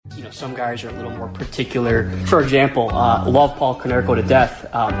some guys are a little more particular. For example, love Paul Konerko to death,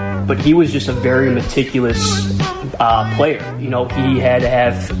 but he was just a very meticulous player. He had to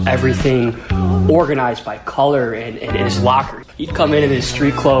have everything organized by color and in his locker. He'd come in his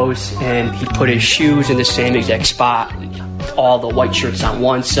street clothes and he'd put his shoes in the same exact spot. All the white shirts on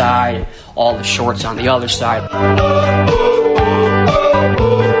one side, all the shorts on the other side.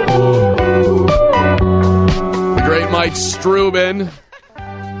 The great Mike Strubin,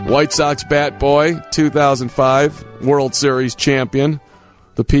 White Sox bat boy, 2005 World Series champion.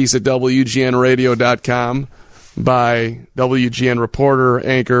 The piece at WGNRadio.com by WGN reporter,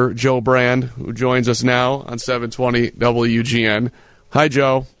 anchor Joe Brand, who joins us now on 720 WGN. Hi,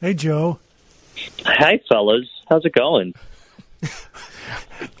 Joe. Hey, Joe. Hi, fellas. How's it going?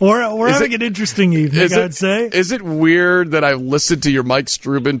 We're having an interesting evening, I'd say. Is it weird that I've listened to your Mike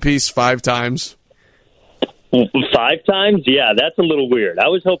Strubin piece 5 times? 5 times? Yeah, that's a little weird. I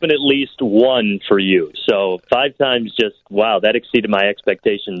was hoping at least 1 for you. So 5 times, just, wow, that exceeded my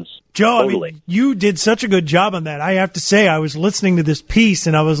expectations. Joe, totally. I mean, you did such a good job on that. I have to say, I was listening to this piece,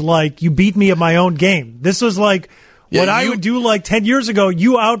 and I was like, you beat me at my own game. This was like what I would do like 10 years ago.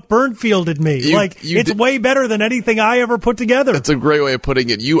 You out-Bernfielded me. It's way better than anything I ever put together. That's a great way of putting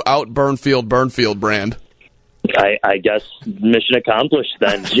it. You out-Bernfield Brand. I guess mission accomplished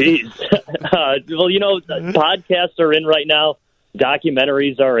then. Jeez. Well, podcasts are in right now.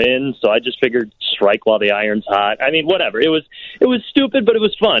 Documentaries are in, so I just figured strike while the iron's hot. I mean, whatever. It was stupid, but it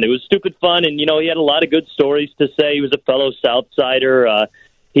was fun. It was stupid fun, and, he had a lot of good stories to say. He was a fellow Southsider.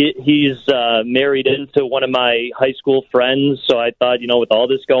 He's married into one of my high school friends, so I thought, with all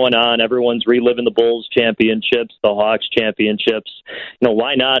this going on, everyone's reliving the Bulls championships, the Hawks championships.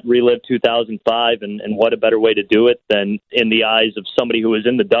 Why not relive 2005? And what a better way to do it than in the eyes of somebody who was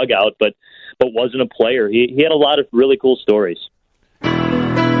in the dugout but wasn't a player. He had a lot of really cool stories.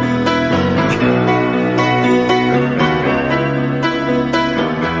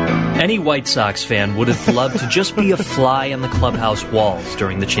 Any White Sox fan would have loved to just be a fly on the clubhouse walls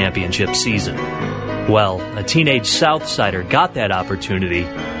during the championship season. Well, a teenage Southsider got that opportunity,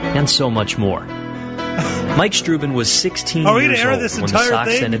 and so much more. Mike Strubin was 16 years old when the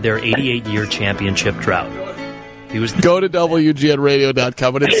Sox ended their 88-year championship drought. He was Go to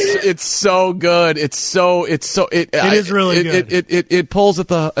WGNRadio.com, but it's so good. It is really good. It pulls at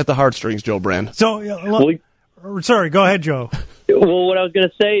the heartstrings, Joe Brand. So, sorry, go ahead, Joe. Well, what I was going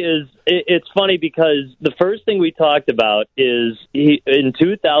to say is it's funny because the first thing we talked about is in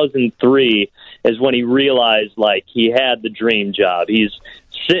 2003 is when he realized, he had the dream job. He's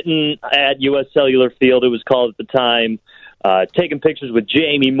sitting at U.S. Cellular Field, it was called at the time, taking pictures with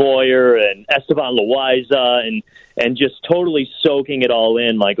Jamie Moyer and Esteban Loaiza and just totally soaking it all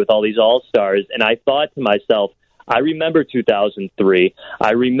in, with all these all-stars. And I thought to myself, I remember 2003.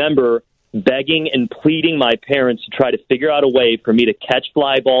 I remember begging and pleading my parents to try to figure out a way for me to catch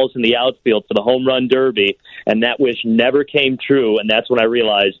fly balls in the outfield for the home run derby, and that wish never came true, and that's when I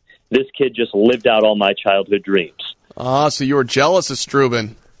realized this kid just lived out all my childhood dreams. So you were jealous of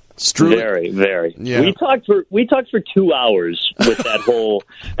Strubin. Very, very. Yeah. We talked for 2 hours with that whole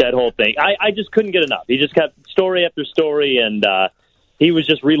thing. I just couldn't get enough. He just kept story after story, and he was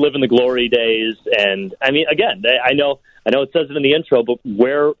just reliving the glory days. And I mean, again, I know it says it in the intro, but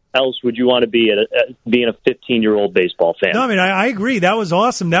where else would you want to be being a 15-year-old baseball fan? No, I mean, I agree. That was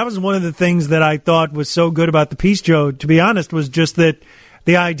awesome. That was one of the things that I thought was so good about the piece, Joe, to be honest, was just that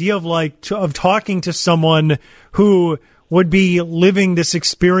the idea of talking to someone who would be living this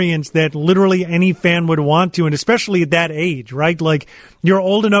experience that literally any fan would want to, and especially at that age, right? You're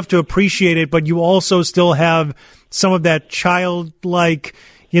old enough to appreciate it, but you also still have some of that childlike,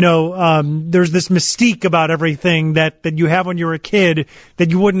 there's this mystique about everything that you have when you're a kid that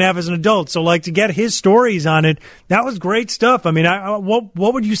you wouldn't have as an adult. So, to get his stories on it, that was great stuff. I mean,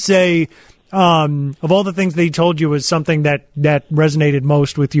 what would you say of all the things that he told you was something that resonated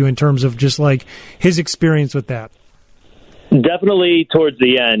most with you in terms of just his experience with that? Definitely towards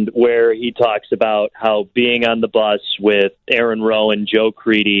the end, where he talks about how being on the bus with Aaron Rowan, Joe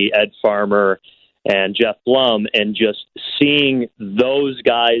Creedy, Ed Farmer, and Jeff Blum, and just seeing those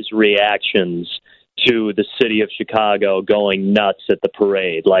guys' reactions to the city of Chicago going nuts at the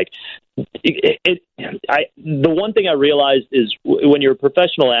parade. The one thing I realized is when you're a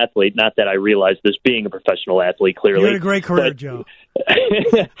professional athlete, not that I realized this being a professional athlete, clearly. You had a great career, Joe.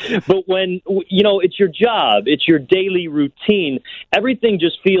 But when, it's your job, it's your daily routine, everything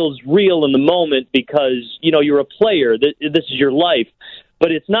just feels real in the moment because, you're a player. This is your life.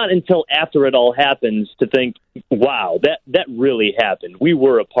 But it's not until after it all happens to think, wow, that really happened. We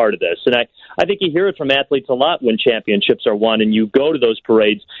were a part of this. And I think you hear it from athletes a lot when championships are won, and you go to those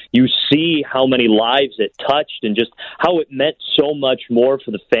parades, you see how many lives it touched and just how it meant so much more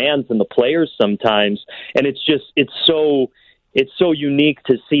for the fans and the players sometimes. And it's so unique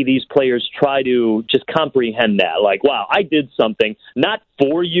to see these players try to just comprehend that. Like, wow, I did something, not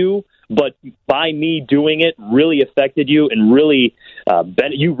for you, but by me doing it really affected you and really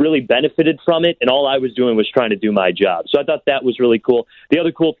you really benefited from it, and all I was doing was trying to do my job. So I thought that was really cool. The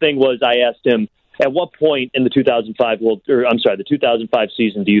other cool thing was I asked him, at what point in the 2005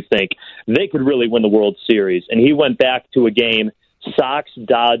 season do you think they could really win the World Series? And he went back to a game,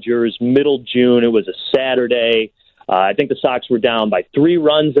 Sox-Dodgers, middle June. It was a Saturday. I think the Sox were down by 3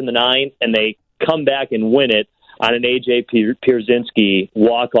 runs in the ninth, and they come back and win it on an A.J. Pierzynski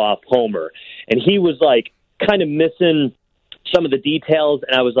walk-off homer. And he was, like, kind of missing some of the details,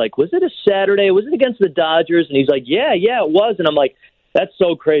 and I was like, was it a Saturday? Was it against the Dodgers? And he's like, yeah, it was. And I'm like, that's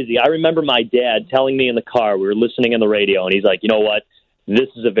so crazy. I remember my dad telling me in the car, we were listening on the radio, and he's like, you know what? This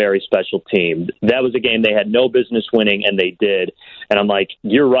is a very special team. That was a game they had no business winning, and they did. And I'm like,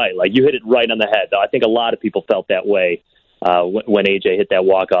 you're right. Like, you hit it right on the head. I think a lot of people felt that way when AJ hit that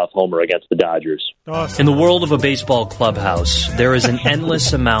walk-off homer against the Dodgers. In the world of a baseball clubhouse, there is an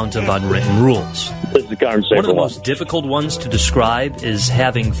endless amount of unwritten rules. This is Carman. One of the most difficult ones to describe is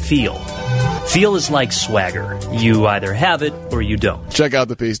having feel. Feel is like swagger. You either have it or you don't. Check out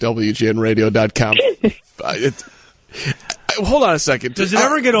the piece, WGNradio.com. Hold on a second. Does it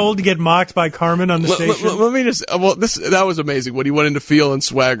ever get old to get mocked by Carman on the station? Let me just. Well, that was amazing when he went into feel and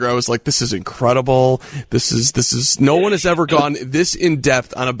swagger. I was like, this is incredible. This is. No one has ever gone this in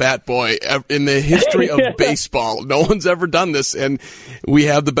depth on a bat boy in the history of baseball. No one's ever done this, and we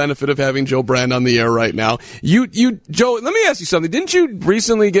have the benefit of having Joe Brand on the air right now. You, Joe. Let me ask you something. Didn't you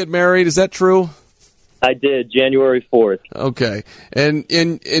recently get married? Is that true? I did, January 4th. Okay, and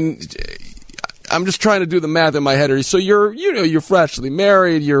I'm just trying to do the math in my head here. So you're freshly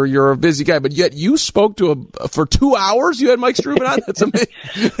married, you're a busy guy, but yet you spoke to for 2 hours. You had Mike Strubin on. That's amazing.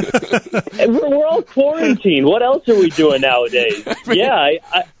 We're all quarantined. What else are we doing nowadays? I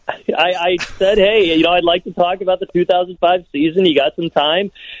said, hey, I'd like to talk about the 2005 season. You got some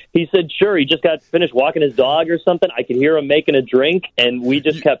time? He said, sure. He just got finished walking his dog or something. I could hear him making a drink, and we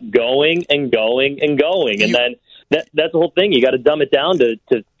just kept going and going and going, and then. That's the whole thing. You got to dumb it down to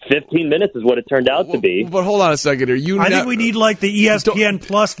 15 minutes is what it turned out to be. But hold on a second here. I think we need like the ESPN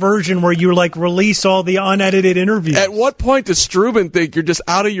Plus version where you like release all the unedited interviews. At what point does Strubin think you're just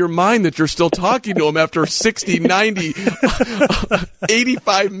out of your mind that you're still talking to him after 60, 90,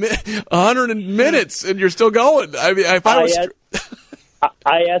 85, 100 minutes and you're still going? I mean, if I was...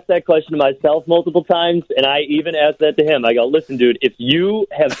 I asked that question to myself multiple times, and I even asked that to him. I go, listen, dude, if you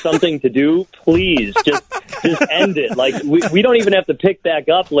have something to do, please just end it. Like, we don't even have to pick back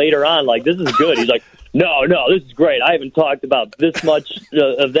up later on. Like, this is good. He's like, no, this is great. I haven't talked about this much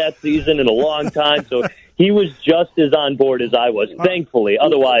of that season in a long time. So he was just as on board as I was, thankfully.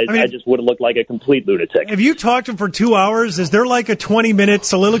 Otherwise, I just would have looked like a complete lunatic. If you talked to him for 2 hours, is there like a 20-minute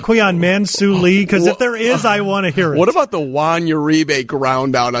soliloquy on Mansu Lee? Because if there is, I want to hear it. What about the Juan Uribe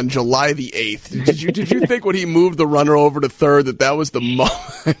ground out on July the 8th? Did you think when he moved the runner over to third that was the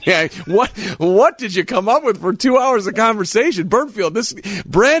what did you come up with for 2 hours of conversation?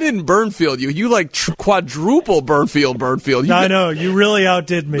 Brandon Bernfield, you like quadruple Bernfield. I know, you really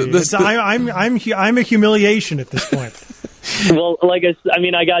outdid me. I'm a humiliation at this point. Well, like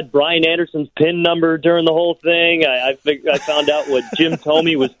I got Brian Anderson's PIN number during the whole thing. I found out what Jim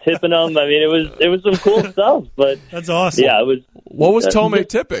Thome was tipping him. I mean, it was some cool stuff. But that's awesome. Yeah, it was. What was Thome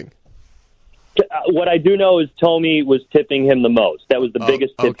tipping? What I do know is Thome was tipping him the most. That was the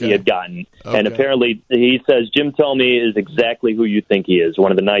biggest tip he had gotten. Okay. And apparently he says Jim Thome is exactly who you think he is,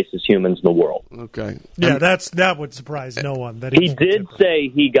 one of the nicest humans in the world. Okay. Yeah, that would surprise no one. That he did say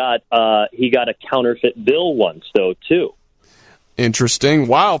he got a counterfeit bill once, though, too. Interesting.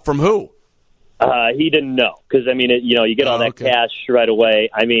 Wow, from who? He didn't know. Because, I mean, you get all that cash right away.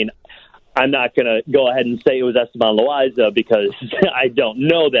 I mean, I'm not going to go ahead and say it was Esteban Loaiza because I don't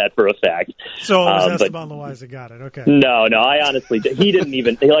know that for a fact. So it was Esteban Loaiza got it, okay. No, I honestly, he didn't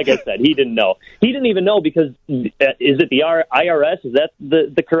even, like I said, he didn't know. He didn't even know because, is it the IRS? Is that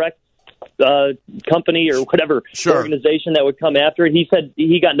the correct company or whatever organization that would come after it? He said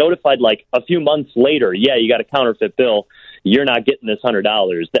he got notified like a few months later, you got a counterfeit bill. You're not getting this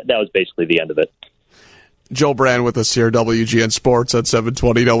 $100. That was basically the end of it. Joe Brand with us here, WGN Sports at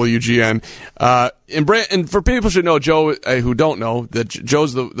 720 WGN. And for people who should know, Joe, who don't know, that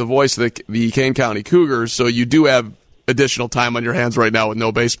Joe's the voice of the Kane County Cougars, so you do have additional time on your hands right now with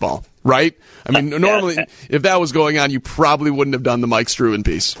no baseball, right? I mean, normally, if that was going on, you probably wouldn't have done the Mike Strubin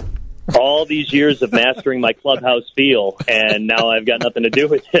piece. All these years of mastering my clubhouse feel, and now I've got nothing to do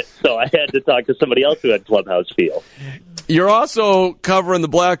with it, so I had to talk to somebody else who had clubhouse feel. You're also covering the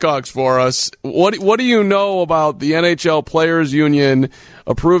Blackhawks for us. What do you know about the NHL Players Union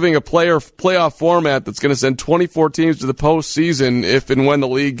approving a playoff format that's going to send 24 teams to the postseason if and when the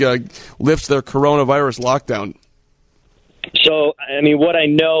league lifts their coronavirus lockdown? So, I mean, what I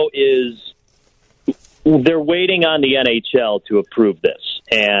know is they're waiting on the NHL to approve this.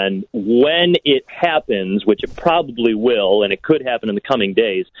 And when it happens, which it probably will, and it could happen in the coming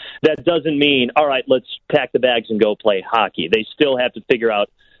days, that doesn't mean, all right, let's pack the bags and go play hockey. They still have to figure out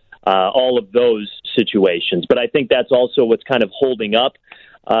all of those situations. But I think that's also what's kind of holding up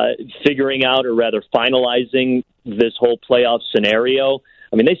figuring out, or rather finalizing, this whole playoff scenario.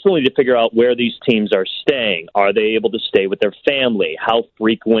 I mean, they still need to figure out where these teams are staying. Are they able to stay with their family? How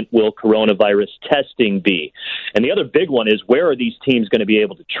frequent will coronavirus testing be? And the other big one is, where are these teams going to be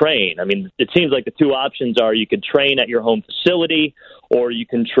able to train? I mean, it seems like the two options are you could train at your home facility, or you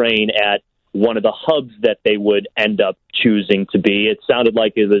can train at one of the hubs that they would end up choosing to be. It sounded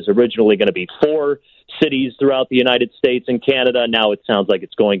like it was originally going to be 4 cities throughout the United States and Canada. Now it sounds like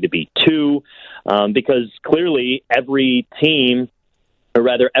it's going to be 2, because clearly every team, or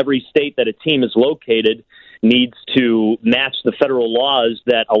rather every state that a team is located, needs to match the federal laws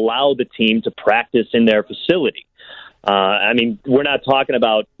that allow the team to practice in their facility. I mean, we're not talking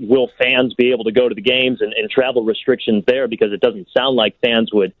about will fans be able to go to the games and travel restrictions there, because it doesn't sound like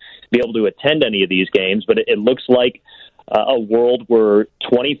fans would be able to attend any of these games, but it looks like a world where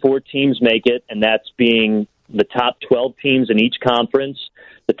 24 teams make it, and that's being the top 12 teams in each conference.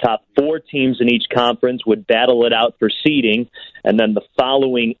 The top 4 teams in each conference would battle it out for seeding, and then the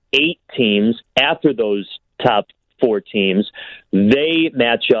following 8 teams after those top 4 teams, they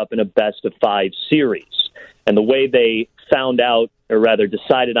match up in a best-of-5 series. And the way they found out, or rather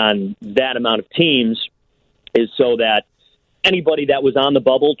decided on that amount of teams, is so that anybody that was on the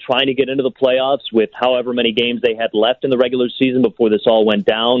bubble trying to get into the playoffs with however many games they had left in the regular season before this all went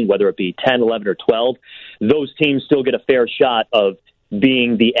down, whether it be 10, 11, or 12, those teams still get a fair shot of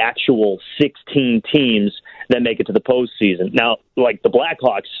being the actual 16 teams that make it to the postseason. Now, like, the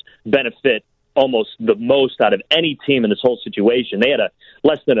Blackhawks benefit almost the most out of any team in this whole situation. They had a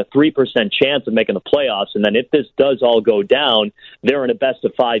less than a 3% chance of making the playoffs, and then if this does all go down, they're in a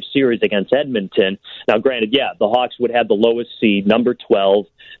best-of-5 series against Edmonton. Now, granted, yeah, the Hawks would have the lowest seed, number 12.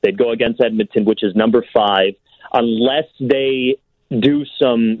 They'd go against Edmonton, which is number 5, unless they do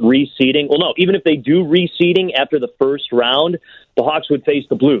some reseeding. Well, no, even if they do reseeding after the first round, the Hawks would face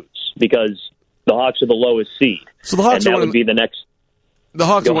the Blues, because the Hawks are the lowest seed. So the Hawks would be the next. The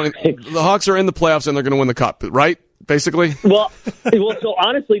Hawks are winning. The Hawks are in the playoffs, and they're going to win the cup, right? Basically. Well, so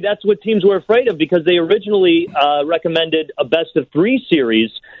honestly, that's what teams were afraid of, because they originally recommended a best-of-3 series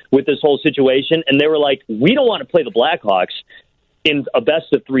with this whole situation, and they were like, we don't want to play the Blackhawks in a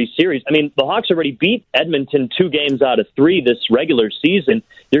best-of-3 series. I mean, the Hawks already beat Edmonton 2 games out of 3 this regular season.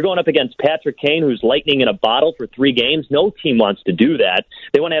 You're going up against Patrick Kane, who's lightning in a bottle for 3 games. No team wants to do that.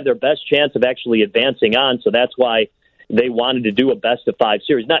 They want to have their best chance of actually advancing on, so that's why they wanted to do a best-of-5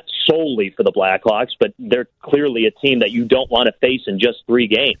 series, not solely for the Blackhawks, but they're clearly a team that you don't want to face in just 3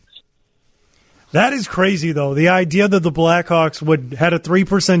 games. That is crazy, though. The idea that the Blackhawks had a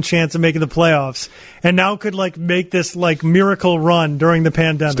 3% chance of making the playoffs, and now could make this miracle run during the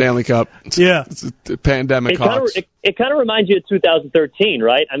pandemic. Stanley Cup. Yeah, it's a pandemic. Hawks. It kind of reminds you of 2013,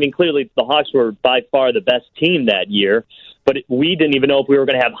 right? I mean, clearly the Hawks were by far the best team that year, but we didn't even know if we were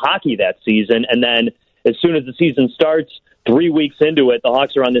going to have hockey that season, and then as soon as the season starts, 3 weeks into it, the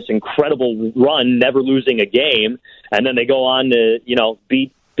Hawks are on this incredible run, never losing a game, and then they go on to,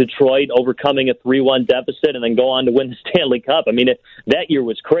 beat Detroit, overcoming a 3-1 deficit, and then go on to win the Stanley Cup. I mean, that year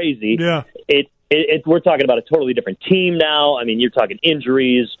was crazy. Yeah. We're talking about a totally different team now. I mean, you're talking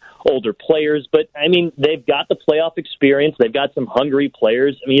injuries, older players, but, I mean, they've got the playoff experience. They've got some hungry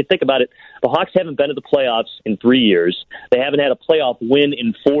players. I mean, you think about it, the Hawks haven't been to the playoffs in 3 years. They haven't had a playoff win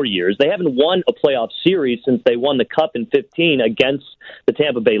in 4 years. They haven't won a playoff series since they won the Cup in 2015 against the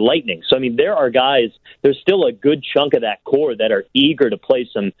Tampa Bay Lightning. So, I mean, there are guys, there's still a good chunk of that core that are eager to play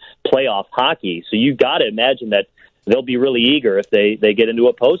some playoff hockey. So you've got to imagine that they'll be really eager if they get into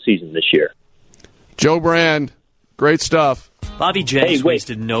a postseason this year. Joe Brand, great stuff. Bobby Jenks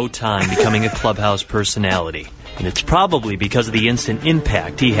wasted no time becoming a clubhouse personality, and it's probably because of the instant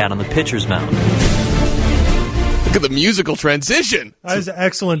impact he had on the pitcher's mound. Look at the musical transition. That is an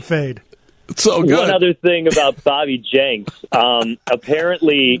excellent fade. So good. One other thing about Bobby Jenks.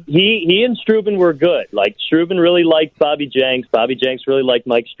 Apparently, he and Strubin were good. Like, Strubin really liked Bobby Jenks. Bobby Jenks really liked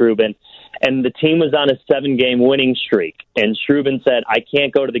Mike Strubin. And the team was on a 7-game winning streak. And Strubin said, I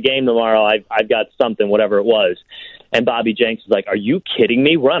can't go to the game tomorrow. I've got something, whatever it was. And Bobby Jenks is like, are you kidding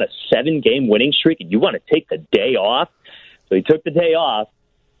me? We're on a 7-game winning streak, and you want to take the day off? So he took the day off.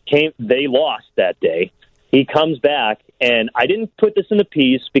 They lost that day. He comes back, and I didn't put this in the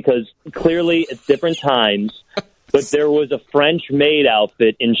piece because clearly it's different times, but there was a French-made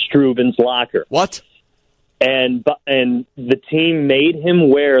outfit in Strubin's locker. What? And the team made him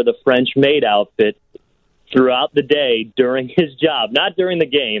wear the French-made outfit throughout the day during his job, not during the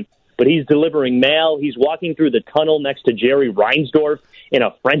game, but he's delivering mail. He's walking through the tunnel next to Jerry Reinsdorf in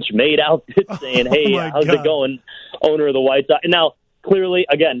a French-made outfit saying, hey, how's it going, owner of the White Sox? Now, clearly,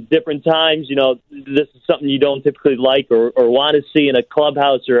 again, different times, you know, this is something you don't typically like or want to see in a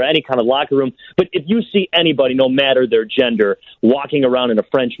clubhouse or any kind of locker room. But if you see anybody, no matter their gender, walking around in a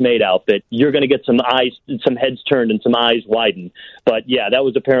French-made outfit, you're going to get some heads turned and some eyes widened. But, yeah, that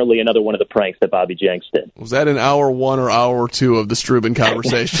was apparently another one of the pranks that Bobby Jenks did. Was that in hour 1 or hour 2 of the Strubin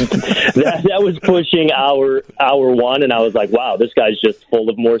conversation? that was pushing hour 1, and I was like, wow, this guy's just full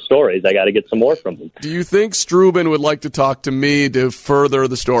of more stories. I got to get some more from him. Do you think Strubin would like to talk to me to further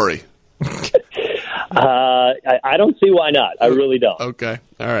the story? I don't see why not. I really don't. Okay.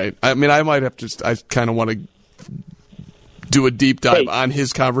 All right. I mean, I might have to. I kind of want to do a deep dive on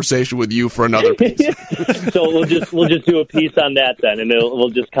his conversation with you for another piece. So we'll just do a piece on that then, and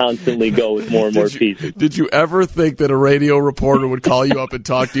we'll just constantly go with more and more pieces. Did you ever think that a radio reporter would call you up and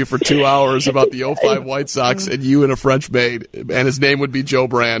talk to you for 2 hours about the 05 White Sox and you in a French maid, and his name would be Joe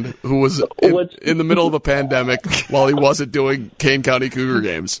Brand, who was in the middle of a pandemic while he wasn't doing Kane County Cougar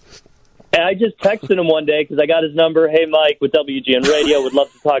games? And I just texted him one day because I got his number. Hey, Mike, with WGN Radio, would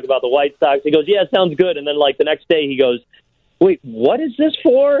love to talk about the White Sox. He goes, yeah, sounds good. And then, like, the next day he goes, wait, what is this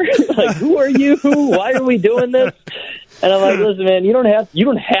for? Like, who are you? Why are we doing this? And I'm like, listen, man, you don't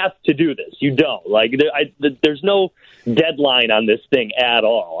have to do this. You don't. Like, there's no deadline on this thing at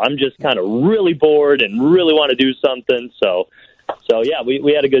all. I'm just kind of really bored and really want to do something. So yeah,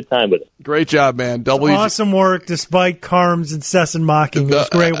 we had a good time with it. Great job, man. Awesome work, despite Carm's incessant mocking. It was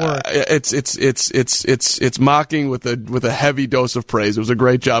great work. It's mocking with a heavy dose of praise. It was a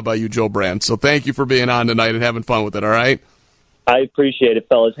great job by you, Joe Brand. So thank you for being on tonight and having fun with it. All right. I appreciate it,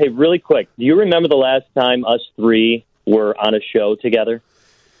 fellas. Hey, really quick, do you remember the last time us three were on a show together?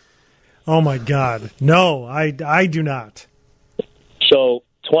 Oh my God, no, I do not. So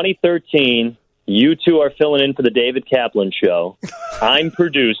 2013. You two are filling in for the David Kaplan show. I'm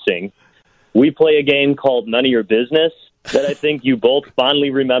producing. We play a game called None of Your Business that I think you both fondly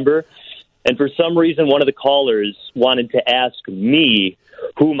remember. And for some reason, one of the callers wanted to ask me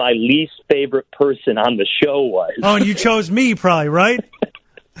who my least favorite person on the show was. Oh, and you chose me probably, right?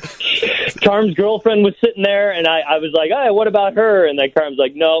 Carm's girlfriend was sitting there, and I was like, hey, what about her? And then Carm's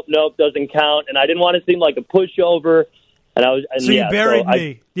like, nope, doesn't count. And I didn't want to seem like a pushover. So you buried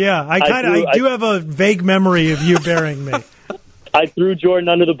me. I do have a vague memory of you burying me. I threw Jordan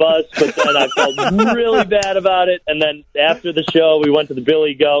under the bus, but then I felt really bad about it. And then after the show, we went to the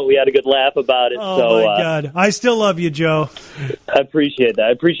Billy Goat. We had a good laugh about it. Oh, my God. I still love you, Joe. I appreciate that.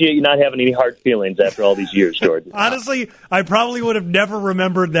 I appreciate you not having any hard feelings after all these years, Jordan. Honestly, I probably would have never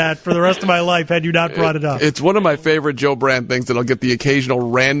remembered that for the rest of my life had you not brought it up. It's one of my favorite Joe Brand things that I'll get the occasional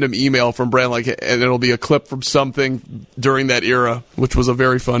random email from Brand, and it'll be a clip from something during that era, which was a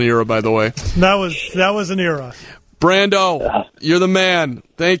very fun era, by the way. That was an era. Brando, you're the man.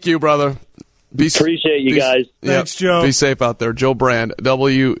 Thank you, brother. Appreciate you guys. Thanks, Joe. Be safe out there. Joe Brand,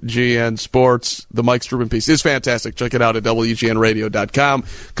 WGN Sports. The Mike Strubin piece is fantastic. Check it out at WGNradio.com.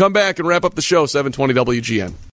 Come back and wrap up the show, 720 WGN.